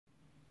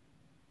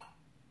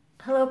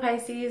Hello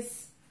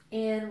Pisces,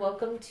 and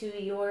welcome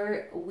to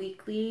your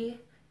weekly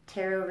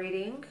tarot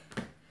reading.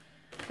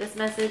 This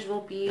message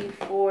will be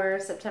for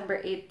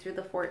September 8th through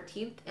the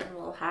 14th, and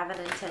we'll have an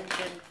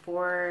intention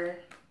for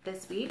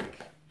this week.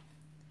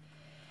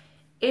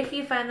 If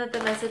you find that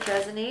the message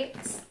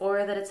resonates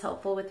or that it's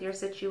helpful with your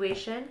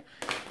situation,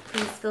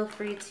 please feel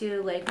free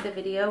to like the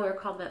video or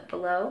comment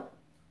below.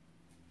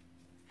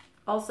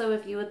 Also,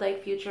 if you would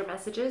like future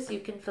messages, you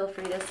can feel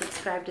free to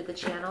subscribe to the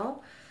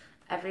channel.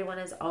 Everyone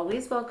is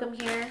always welcome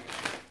here.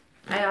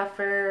 I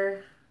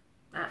offer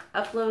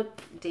upload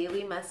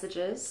daily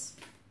messages.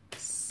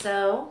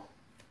 So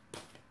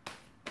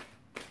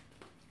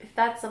if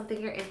that's something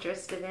you're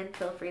interested in,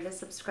 feel free to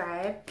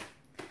subscribe.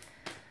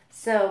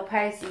 So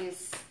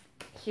Pisces,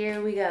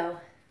 here we go.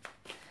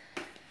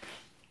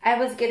 I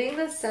was getting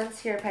this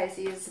sense here,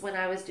 Pisces, when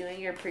I was doing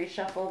your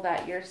pre-shuffle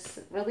that you're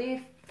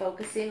really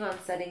focusing on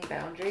setting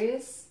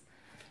boundaries.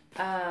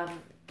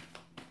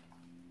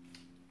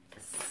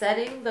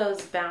 Setting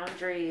those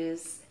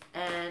boundaries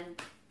and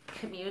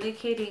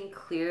communicating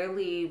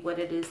clearly what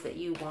it is that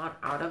you want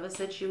out of a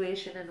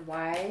situation and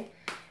why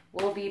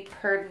will be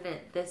pertinent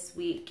this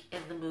week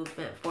in the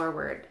movement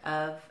forward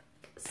of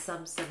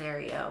some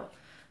scenario.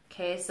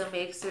 Okay, so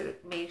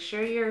make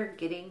sure you're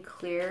getting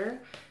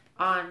clear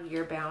on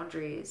your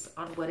boundaries,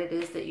 on what it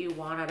is that you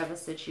want out of a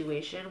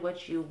situation,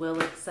 what you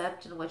will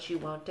accept and what you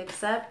won't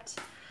accept.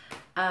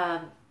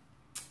 And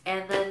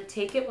then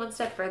take it one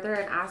step further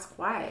and ask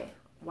why.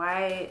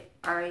 Why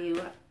are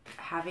you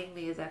having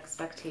these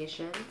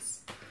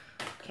expectations?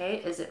 Okay,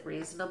 is it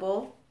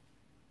reasonable?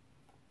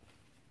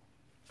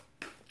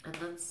 And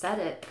then set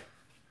it.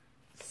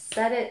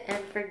 Set it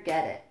and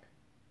forget it.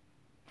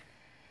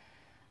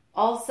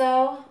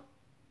 Also,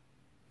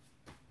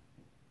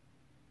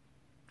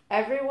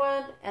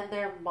 everyone and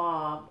their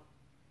mom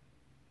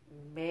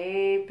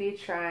may be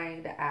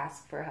trying to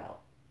ask for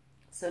help.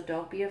 So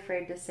don't be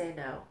afraid to say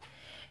no.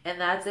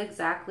 And that's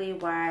exactly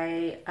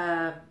why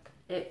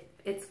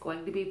it's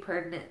going to be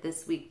pertinent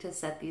this week to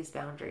set these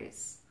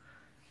boundaries.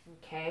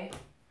 Okay.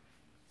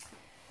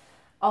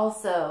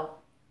 Also,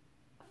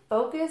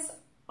 focus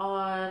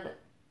on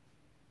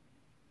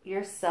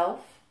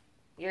yourself,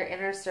 your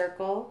inner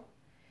circle,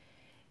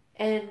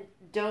 and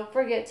don't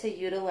forget to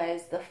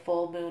utilize the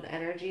full moon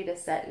energy to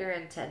set your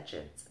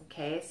intentions.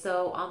 Okay.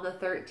 So on the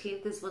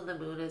 13th is when the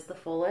moon is the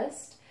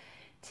fullest.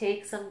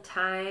 Take some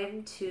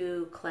time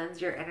to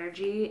cleanse your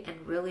energy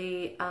and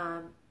really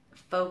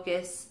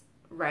focus,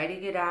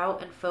 writing it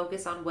out, and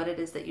focus on what it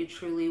is that you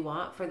truly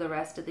want for the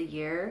rest of the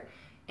year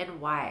and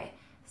why.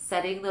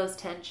 Setting those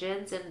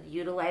tensions and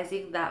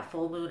utilizing that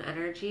full moon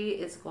energy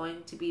is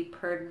going to be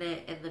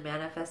pertinent in the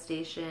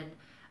manifestation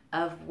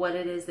of what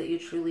it is that you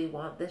truly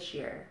want this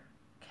year.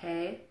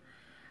 Okay.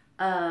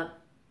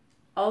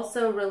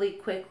 Also, really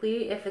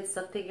quickly, if it's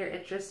something you're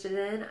interested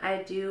in,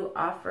 I do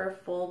offer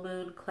full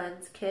moon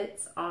cleanse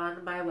kits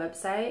on my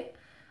website.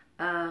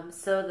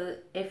 So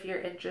that if you're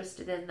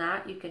interested in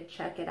that, you can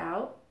check it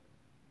out.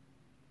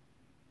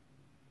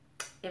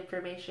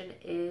 Information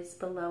is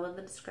below in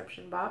the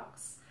description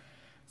box.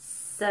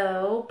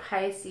 So,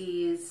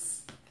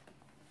 Pisces,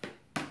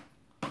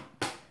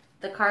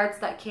 the cards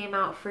that came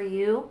out for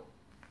you: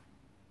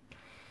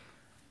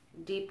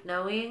 Deep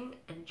Knowing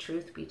and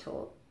Truth Be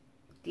Told.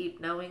 Deep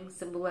Knowing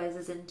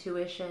symbolizes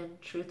intuition.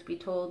 Truth Be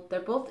Told,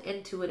 they're both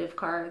intuitive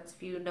cards.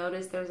 If you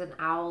notice, there's an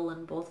owl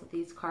in both of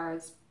these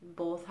cards.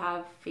 Both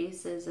have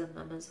faces in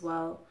them as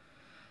well.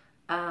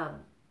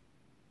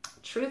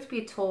 Truth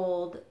Be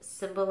Told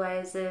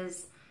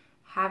symbolizes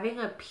having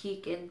a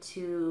peek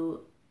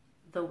into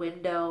the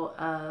window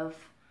of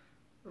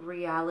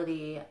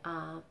reality,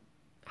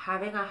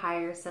 having a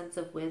higher sense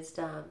of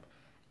wisdom,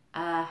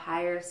 a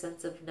higher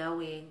sense of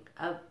knowing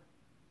of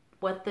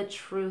what the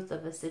truth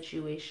of a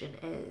situation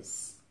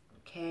is.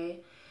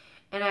 Okay.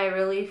 And I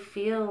really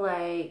feel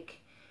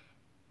like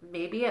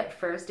maybe at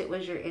first it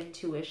was your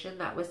intuition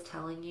that was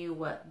telling you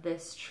what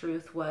this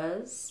truth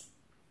was.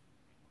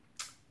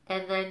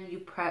 And then you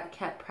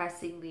kept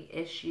pressing the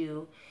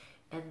issue,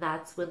 and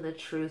that's when the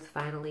truth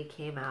finally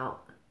came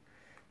out.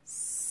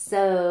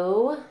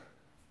 So,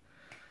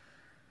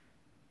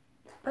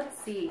 let's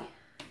see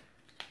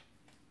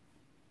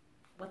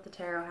what the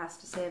tarot has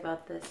to say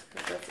about this,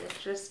 because that's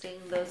interesting.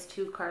 Those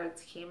two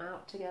cards came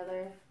out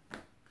together.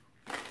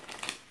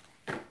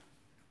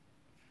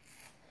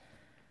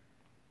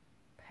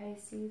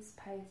 Pisces,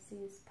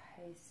 Pisces,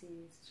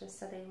 Pisces. Just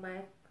setting my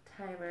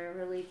timer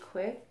really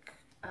quick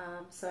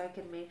so I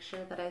can make sure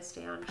that I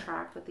stay on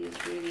track with these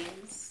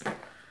readings.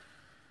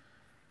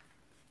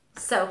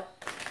 So,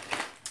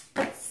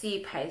 let's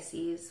see,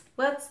 Pisces.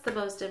 What's the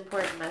most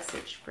important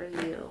message for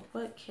you?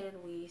 What can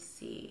we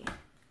see?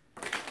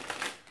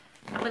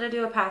 I'm going to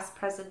do a past,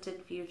 present, and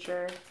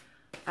future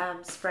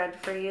spread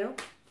for you.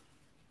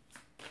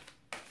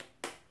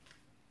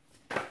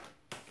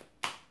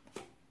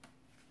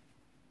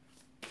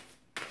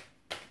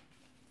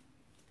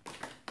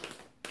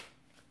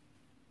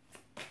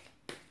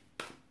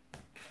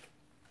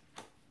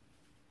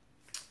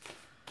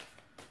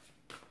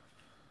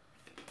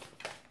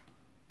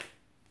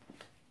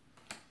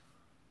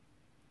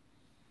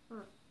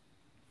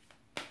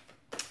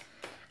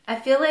 I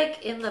feel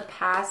like in the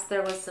past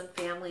there was some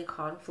family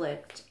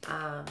conflict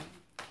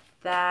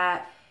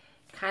that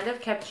kind of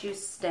kept you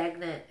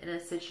stagnant in a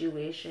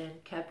situation,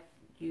 kept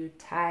you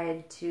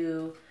tied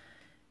to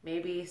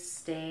maybe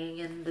staying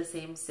in the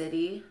same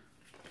city.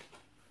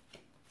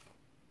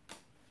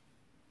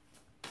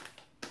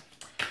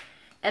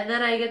 And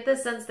then I get the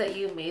sense that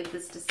you made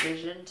this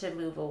decision to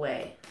move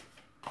away.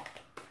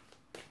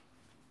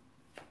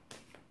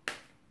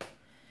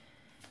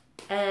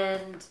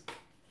 And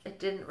it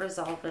didn't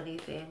resolve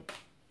anything.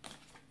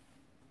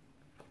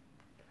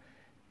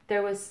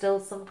 There was still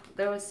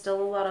a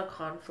lot of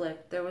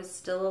conflict. There was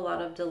still a lot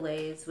of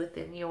delays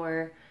within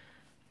your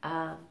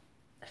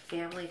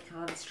family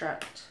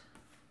construct.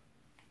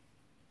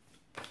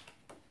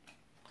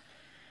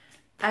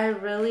 I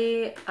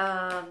really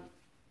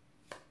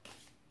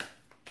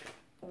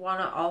want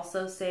to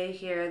also say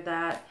here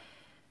that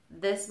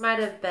this might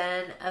have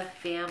been a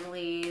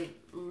family,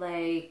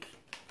 like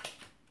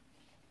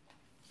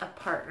a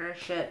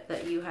partnership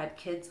that you had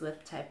kids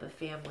with type of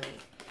family,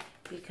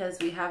 because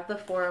we have the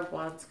Four of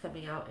Wands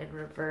coming out in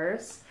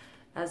reverse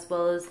as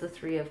well as the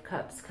Three of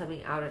Cups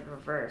coming out in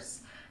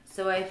reverse.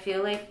 So I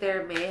feel like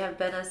there may have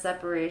been a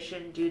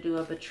separation due to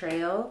a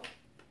betrayal.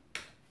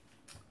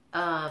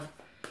 And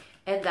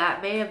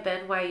that may have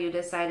been why you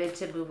decided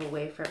to move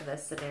away from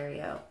this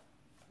scenario.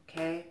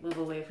 Okay? Move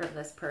away from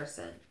this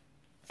person.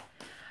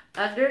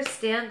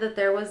 Understand that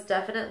there was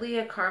definitely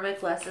a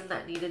karmic lesson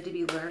that needed to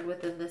be learned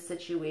within this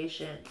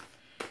situation.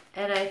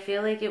 And I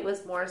feel like it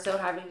was more so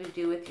having to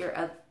do with your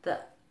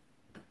the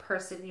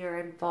person you're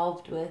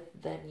involved with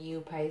than you,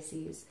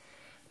 Pisces.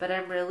 But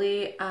I'm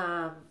really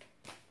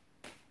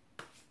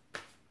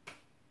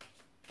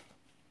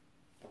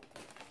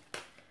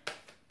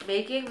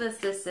making this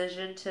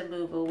decision to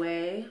move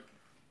away,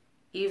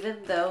 even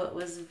though it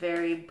was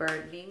very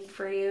burdening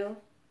for you.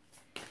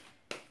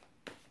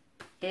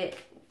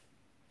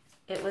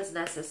 It was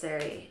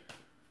necessary,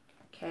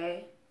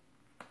 okay?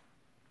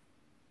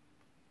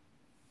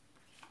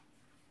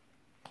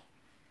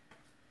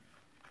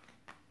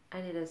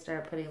 I need to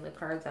start putting the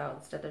cards out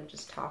instead of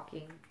just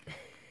talking.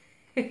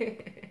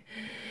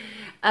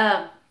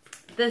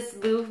 This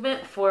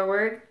movement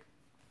forward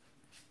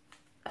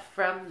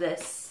from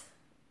this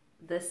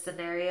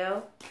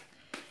scenario,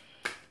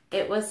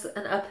 it was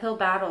an uphill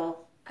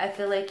battle. I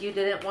feel like you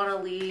didn't want to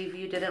leave.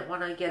 You didn't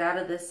want to get out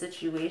of this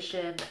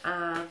situation.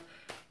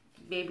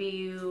 Maybe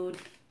you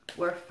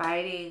were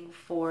fighting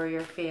for your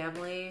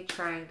family,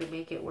 trying to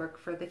make it work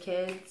for the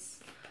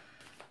kids.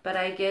 But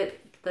I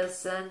get the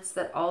sense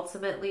that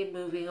ultimately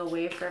moving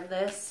away from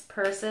this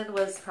person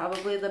was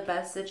probably the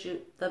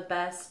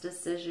best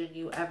decision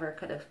you ever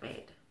could have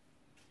made.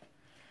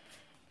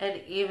 And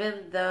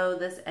even though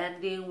this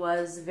ending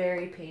was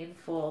very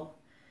painful,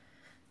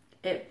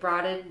 it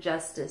brought in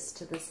justice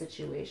to the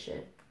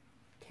situation.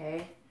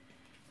 Okay?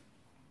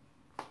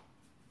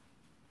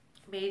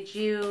 Made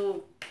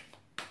you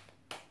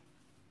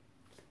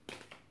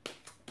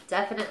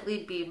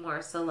definitely be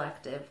more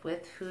selective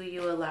with who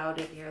you allowed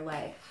in your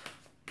life.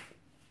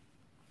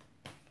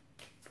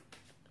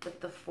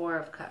 With the Four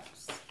of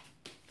Cups.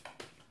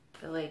 I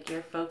feel like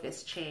your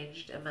focus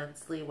changed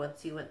immensely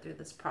once you went through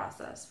this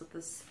process with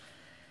this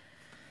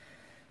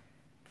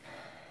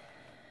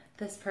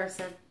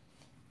person.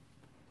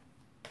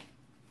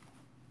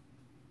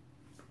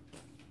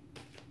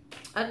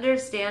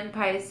 Understand,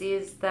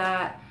 Pisces,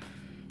 that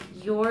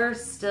you're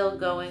still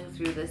going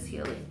through this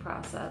healing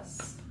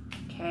process,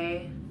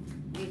 okay?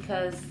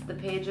 Because the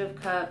Page of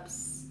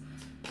Cups,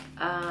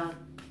 the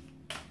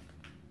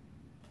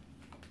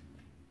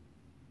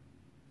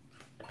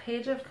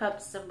Page of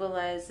Cups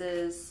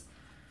symbolizes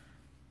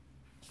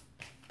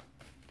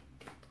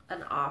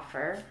an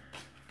offer.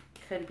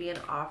 Could be an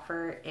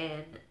offer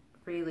in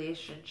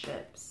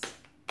relationships,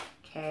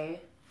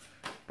 okay?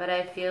 But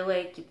I feel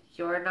like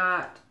you're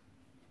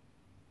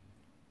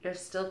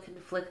still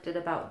conflicted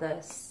about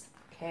this,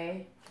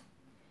 okay?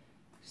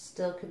 You're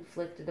still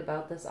conflicted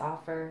about this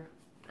offer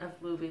of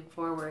moving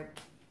forward.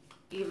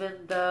 Even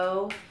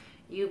though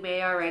you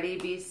may already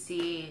be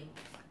seeing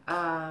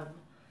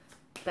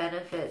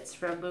benefits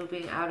from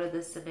moving out of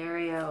this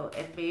scenario,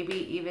 and maybe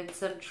even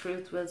some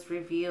truth was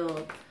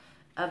revealed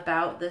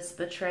about this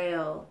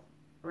betrayal,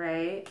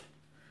 right?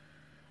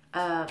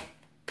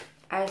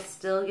 I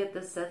still get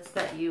the sense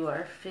that you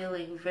are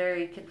feeling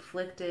very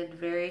conflicted,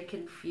 very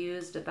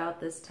confused about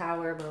this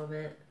Tower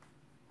moment.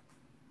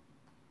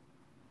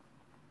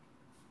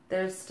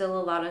 There's still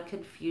a lot of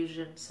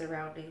confusion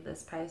surrounding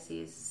this,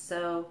 Pisces.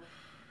 So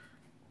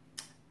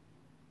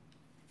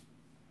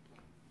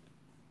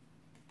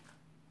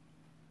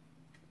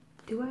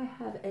do I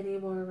have any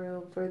more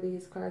room for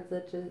these cards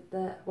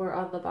that were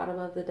on the bottom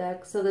of the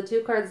deck? So the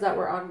two cards that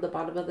were on the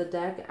bottom of the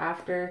deck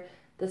after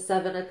the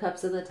Seven of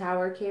Cups and the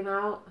Tower came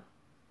out.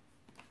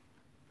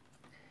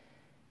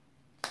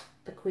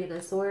 The Queen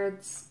of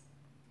Swords.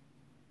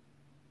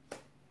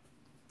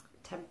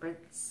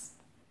 Temperance.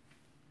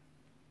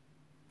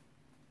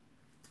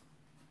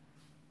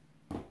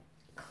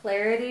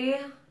 Clarity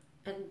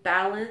and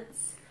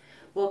balance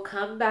will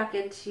come back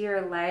into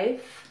your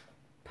life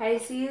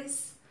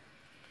Pisces,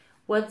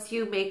 once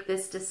you make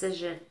this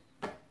decision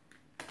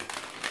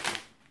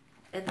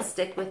and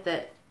stick with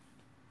it,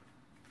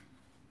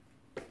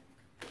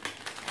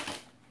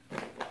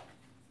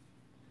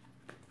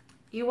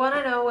 you want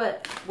to know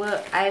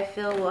what I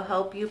feel will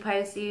help you,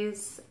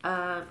 Pisces,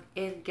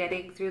 in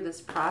getting through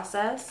this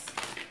process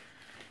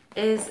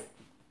is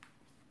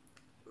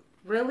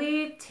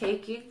really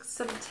taking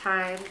some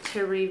time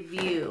to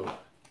review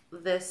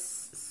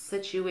this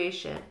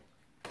situation.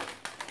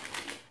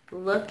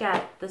 Look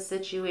at the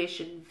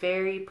situation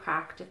very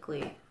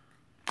practically.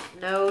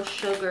 No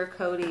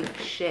sugarcoating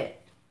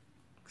shit.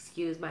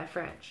 Excuse my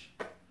French.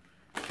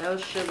 No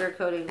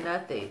sugarcoating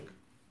nothing.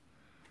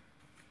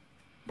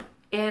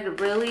 And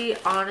really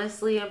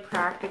honestly and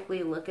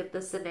practically look at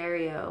the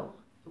scenario.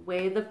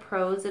 Weigh the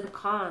pros and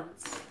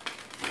cons.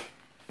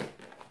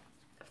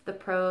 If the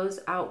pros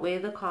outweigh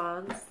the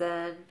cons,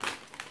 then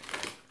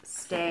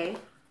stay.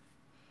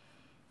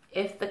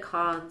 If the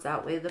cons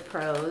outweigh the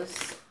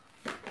pros,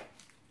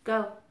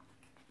 go.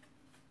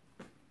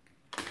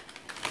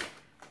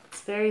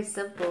 It's very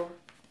simple.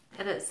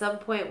 And at some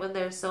point when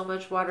there's so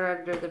much water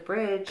under the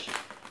bridge,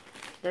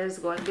 there's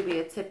going to be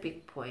a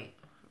tipping point,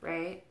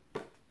 right?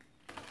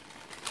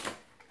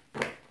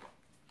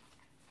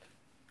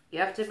 You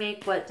have to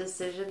make what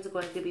decision's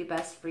going to be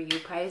best for you,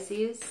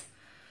 Pisces.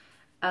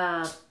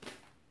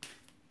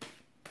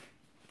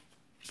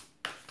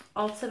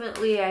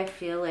 Ultimately, I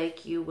feel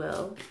like you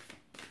will.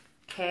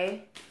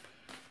 Okay?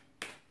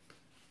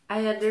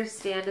 I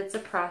understand it's a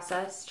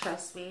process.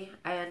 Trust me.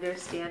 I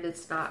understand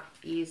it's not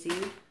easy.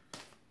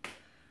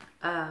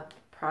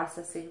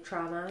 Processing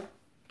trauma.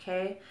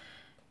 Okay?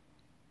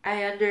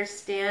 I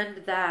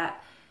understand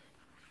that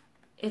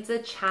it's a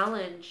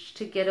challenge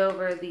to get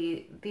over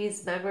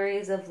these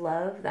memories of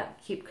love that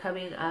keep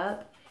coming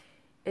up.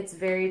 It's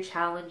very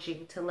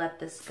challenging to let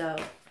this go.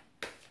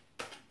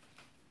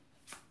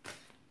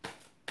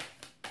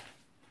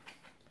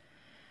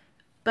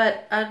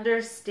 But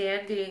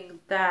understanding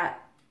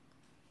that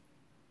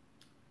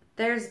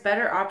there's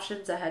better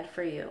options ahead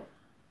for you.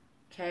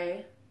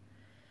 Okay?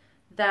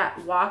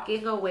 That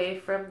walking away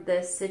from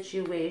this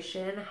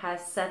situation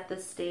has set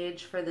the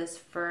stage for this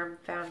firm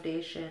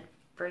foundation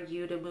for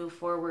you to move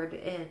forward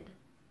in.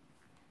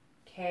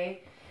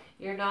 Okay?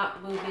 You're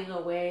not moving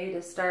away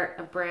to start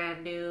a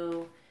brand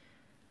new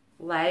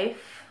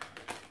life.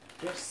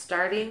 You're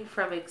starting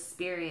from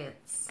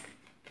experience.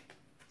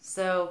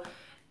 So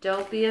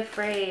don't be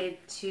afraid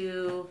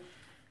to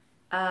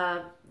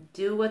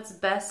do what's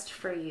best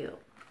for you.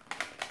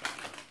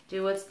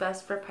 Do what's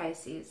best for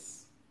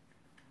Pisces.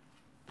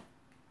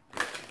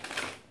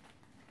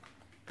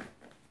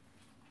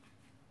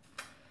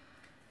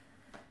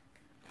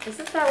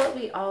 Isn't that what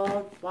we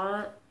all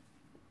want?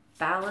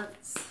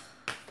 Balance.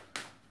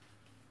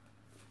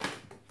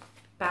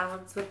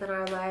 Balance within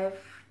our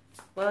life.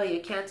 Well,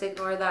 you can't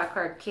ignore that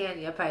card, can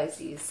you,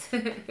 Pisces?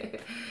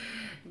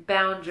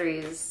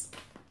 Boundaries.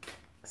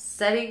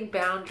 Setting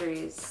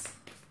boundaries.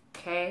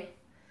 Okay?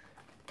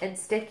 And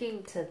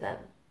sticking to them.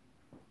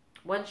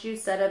 Once you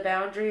set a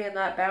boundary and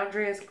that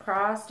boundary is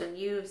crossed and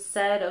you've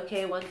said,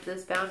 okay, once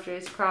this boundary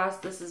is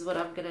crossed, this is what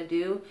I'm going to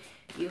do.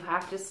 You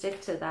have to stick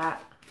to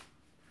that.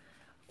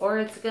 Or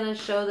it's going to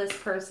show this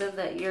person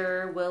that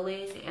you're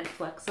willing and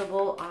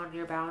flexible on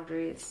your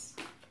boundaries.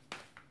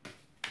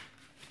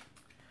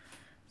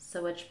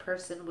 So which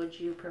person would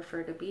you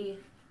prefer to be?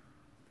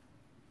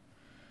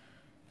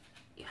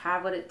 You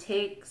have what it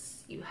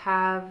takes. You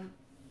have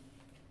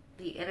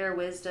the inner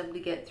wisdom to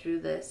get through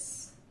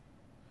this.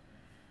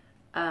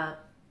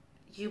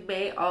 You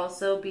may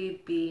also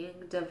be being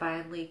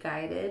divinely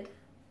guided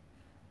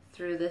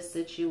through this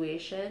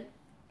situation.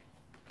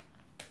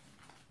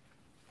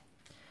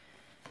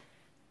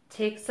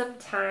 Take some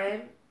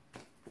time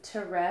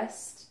to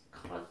rest,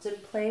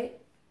 contemplate.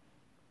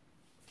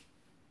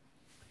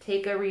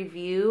 Take a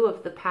review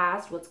of the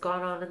past, what's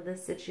gone on in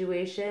this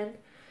situation.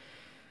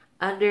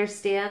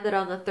 Understand that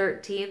on the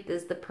 13th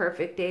is the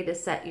perfect day to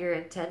set your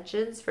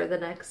intentions for the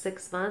next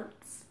 6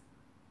 months.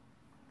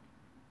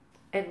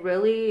 And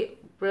really,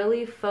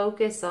 really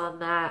focus on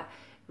that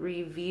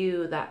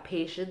review, that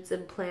patience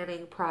and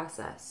planning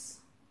process.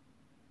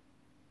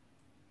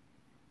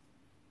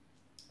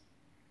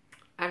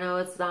 I know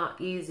it's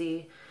not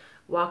easy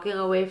walking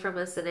away from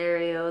a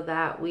scenario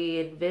that we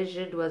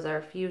envisioned was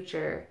our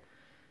future,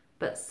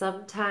 but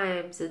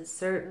sometimes in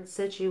certain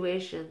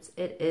situations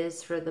it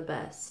is for the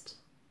best.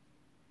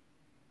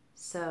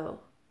 So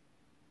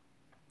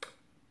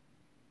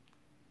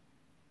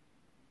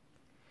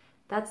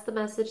that's the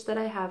message that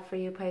I have for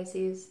you,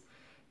 Pisces.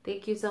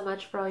 Thank you so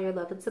much for all your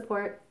love and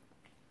support.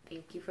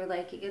 Thank you for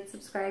liking and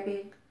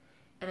subscribing.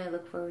 And I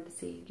look forward to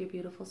seeing your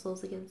beautiful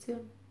souls again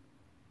soon.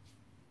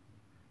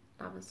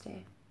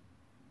 Namaste.